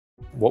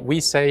What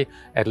we say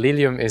at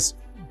Lilium is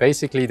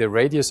basically the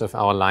radius of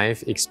our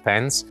life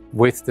expands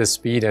with the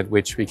speed at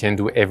which we can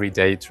do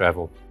everyday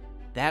travel.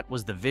 That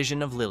was the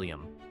vision of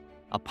Lilium,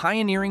 a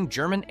pioneering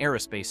German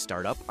aerospace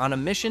startup on a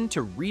mission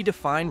to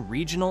redefine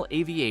regional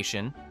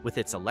aviation with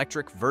its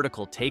electric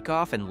vertical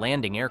takeoff and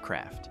landing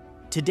aircraft.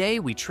 Today,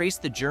 we trace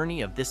the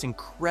journey of this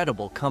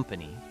incredible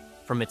company,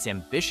 from its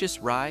ambitious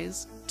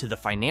rise to the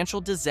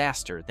financial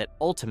disaster that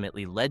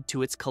ultimately led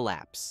to its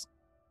collapse.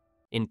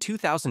 In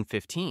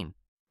 2015,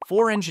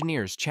 4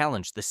 engineers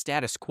challenged the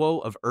status quo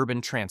of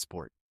urban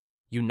transport.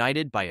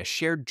 United by a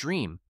shared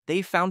dream,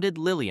 they founded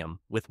Lilium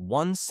with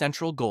one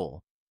central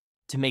goal: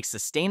 to make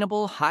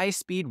sustainable,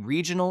 high-speed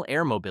regional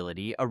air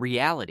mobility a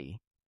reality.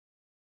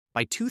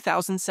 By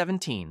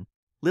 2017,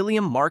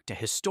 Lilium marked a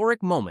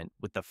historic moment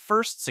with the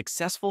first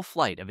successful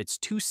flight of its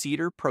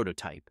 2-seater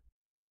prototype.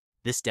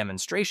 This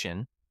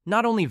demonstration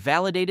not only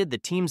validated the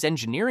team's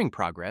engineering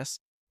progress,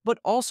 but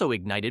also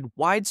ignited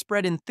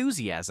widespread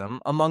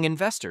enthusiasm among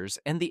investors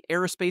and the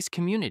aerospace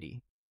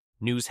community.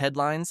 News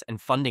headlines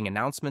and funding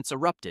announcements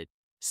erupted,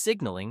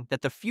 signaling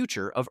that the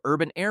future of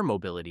urban air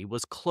mobility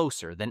was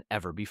closer than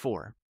ever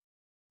before.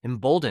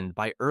 Emboldened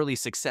by early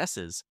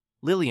successes,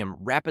 Lilium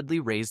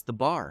rapidly raised the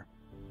bar.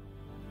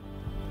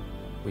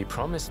 We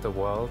promised the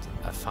world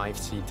a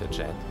 5-seater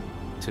jet.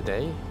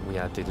 Today, we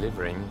are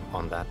delivering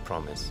on that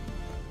promise.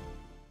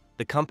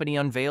 The company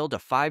unveiled a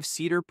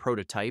 5-seater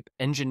prototype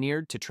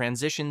engineered to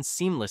transition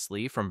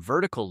seamlessly from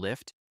vertical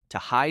lift to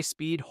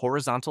high-speed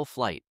horizontal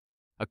flight,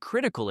 a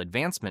critical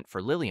advancement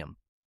for Lilium.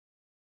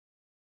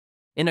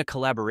 In a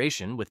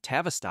collaboration with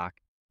Tavistock,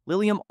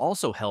 Lilium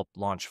also helped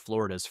launch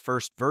Florida's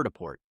first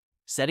vertiport,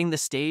 setting the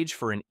stage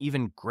for an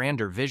even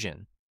grander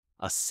vision: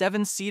 a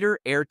 7-seater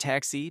air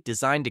taxi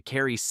designed to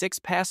carry 6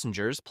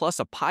 passengers plus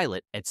a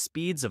pilot at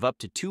speeds of up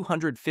to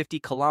 250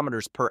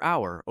 kilometers per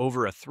hour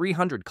over a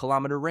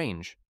 300-kilometer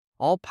range,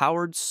 all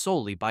powered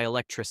solely by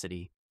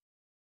electricity.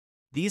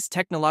 These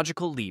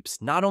technological leaps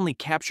not only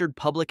captured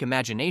public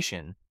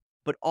imagination,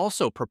 but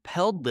also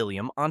propelled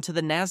Lilium onto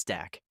the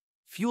NASDAQ,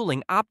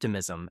 fueling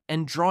optimism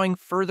and drawing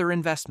further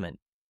investment.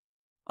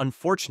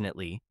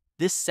 Unfortunately,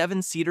 this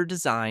 7-seater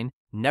design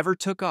never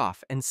took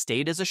off and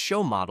stayed as a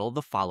show model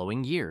the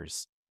following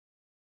years.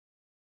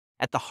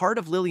 At the heart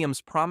of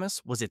Lilium's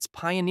promise was its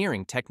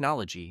pioneering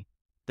technology.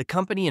 The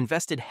company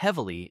invested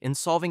heavily in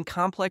solving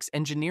complex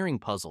engineering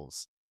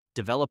puzzles,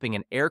 developing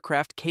an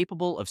aircraft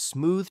capable of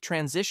smooth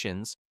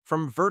transitions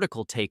from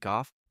vertical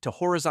takeoff to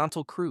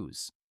horizontal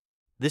cruise.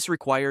 This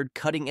required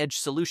cutting-edge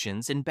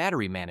solutions in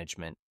battery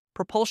management,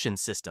 propulsion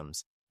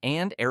systems,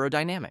 and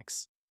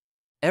aerodynamics.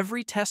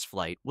 Every test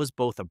flight was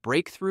both a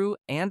breakthrough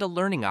and a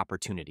learning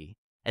opportunity,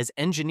 as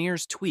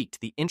engineers tweaked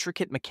the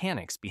intricate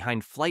mechanics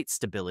behind flight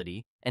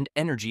stability and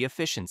energy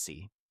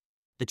efficiency.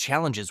 The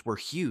challenges were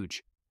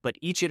huge, but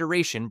each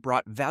iteration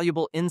brought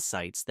valuable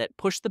insights that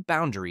pushed the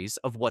boundaries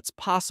of what's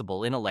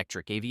possible in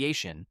electric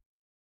aviation.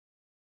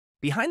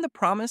 Behind the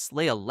promise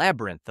lay a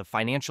labyrinth of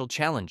financial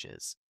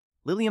challenges.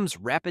 Lilium's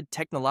rapid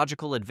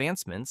technological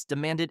advancements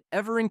demanded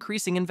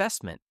ever-increasing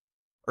investment.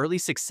 Early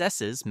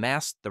successes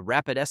masked the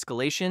rapid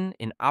escalation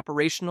in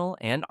operational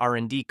and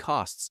R&D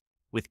costs,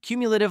 with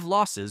cumulative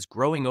losses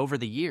growing over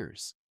the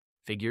years,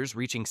 figures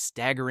reaching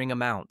staggering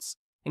amounts,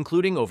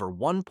 including over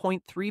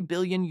 1.3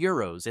 billion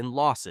euros in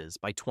losses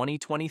by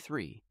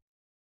 2023.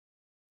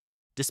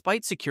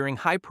 Despite securing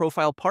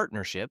high-profile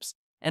partnerships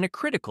and a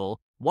critical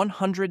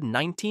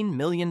 $119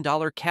 million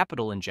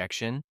capital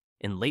injection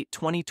in late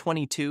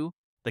 2022,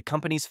 the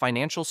company's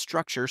financial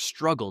structure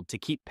struggled to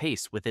keep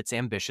pace with its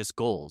ambitious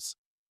goals.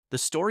 The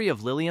story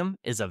of Lilium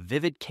is a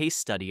vivid case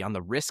study on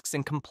the risks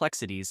and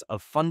complexities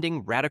of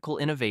funding radical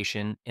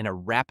innovation in a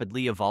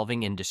rapidly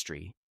evolving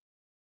industry.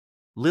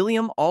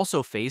 Lilium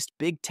also faced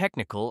big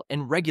technical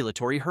and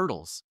regulatory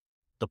hurdles.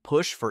 The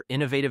push for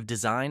innovative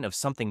design of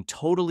something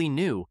totally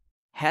new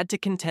had to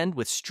contend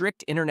with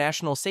strict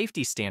international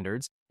safety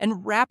standards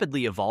and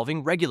rapidly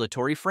evolving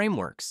regulatory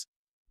frameworks.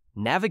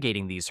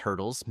 Navigating these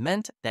hurdles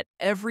meant that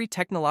every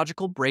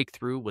technological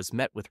breakthrough was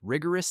met with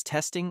rigorous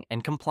testing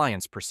and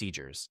compliance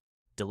procedures,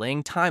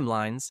 delaying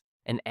timelines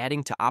and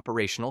adding to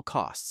operational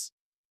costs.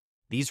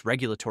 These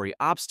regulatory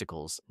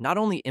obstacles not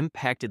only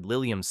impacted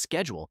Lilium's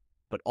schedule,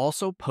 but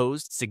also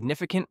posed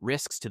significant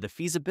risks to the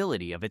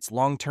feasibility of its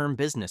long-term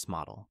business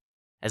model.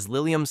 As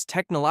Lilium's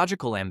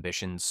technological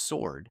ambitions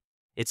soared,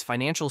 its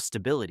financial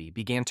stability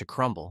began to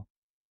crumble.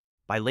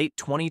 By late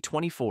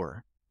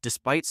 2024,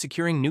 despite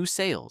securing new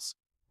sales,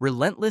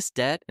 relentless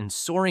debt and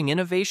soaring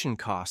innovation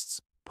costs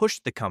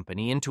pushed the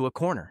company into a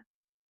corner.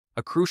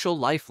 A crucial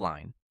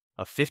lifeline,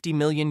 a €50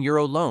 million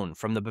loan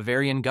from the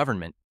Bavarian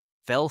government,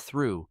 fell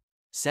through,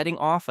 setting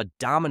off a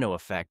domino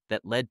effect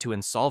that led to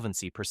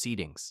insolvency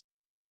proceedings.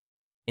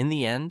 In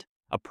the end,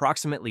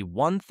 approximately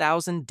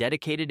 1,000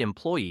 dedicated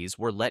employees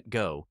were let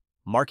go,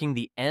 marking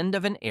the end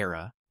of an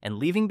era and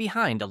leaving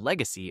behind a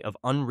legacy of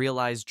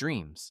unrealized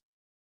dreams.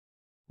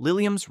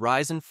 Lilium's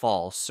rise and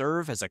fall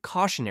serve as a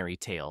cautionary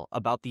tale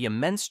about the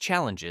immense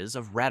challenges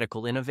of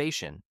radical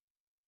innovation.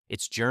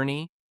 Its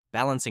journey,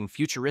 balancing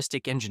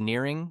futuristic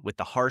engineering with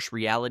the harsh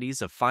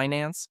realities of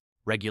finance,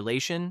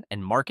 regulation,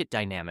 and market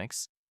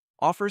dynamics,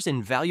 offers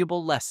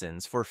invaluable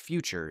lessons for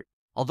future.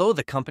 Although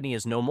the company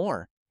is no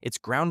more, its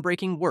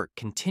groundbreaking work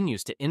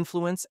continues to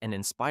influence and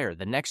inspire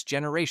the next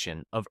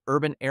generation of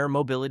urban air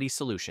mobility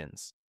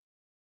solutions.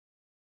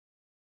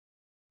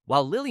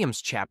 While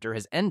Lilium's chapter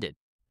has ended,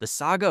 the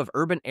saga of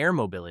urban air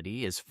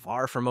mobility is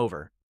far from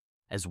over.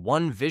 As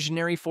one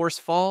visionary force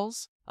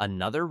falls,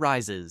 another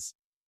rises.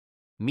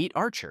 Meet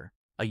Archer,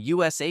 a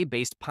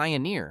USA-based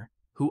pioneer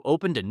who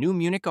opened a new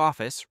Munich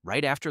office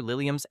right after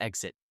Lilium's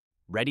exit,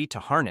 ready to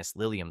harness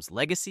Lilium's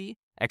legacy,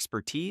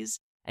 expertise,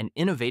 and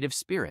innovative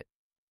spirit.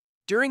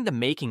 During the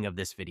making of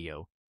this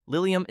video,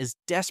 Lilium is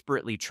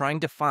desperately trying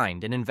to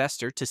find an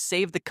investor to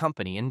save the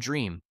company and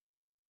dream.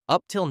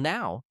 Up till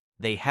now,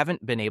 they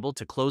haven't been able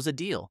to close a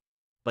deal,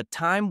 but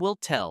time will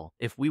tell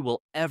if we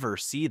will ever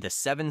see the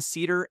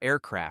 7-seater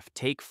aircraft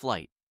take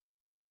flight.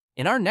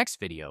 In our next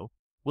video,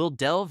 we'll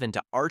delve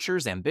into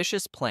Archer's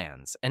ambitious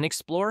plans and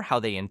explore how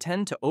they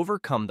intend to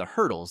overcome the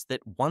hurdles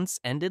that once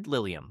ended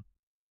Lilium.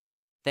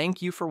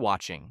 Thank you for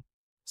watching.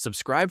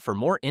 Subscribe for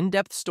more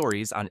in-depth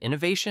stories on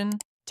innovation,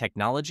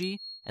 technology,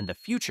 and the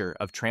future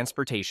of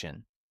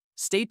transportation.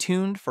 Stay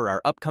tuned for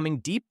our upcoming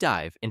deep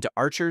dive into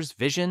Archer's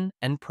vision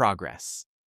and progress.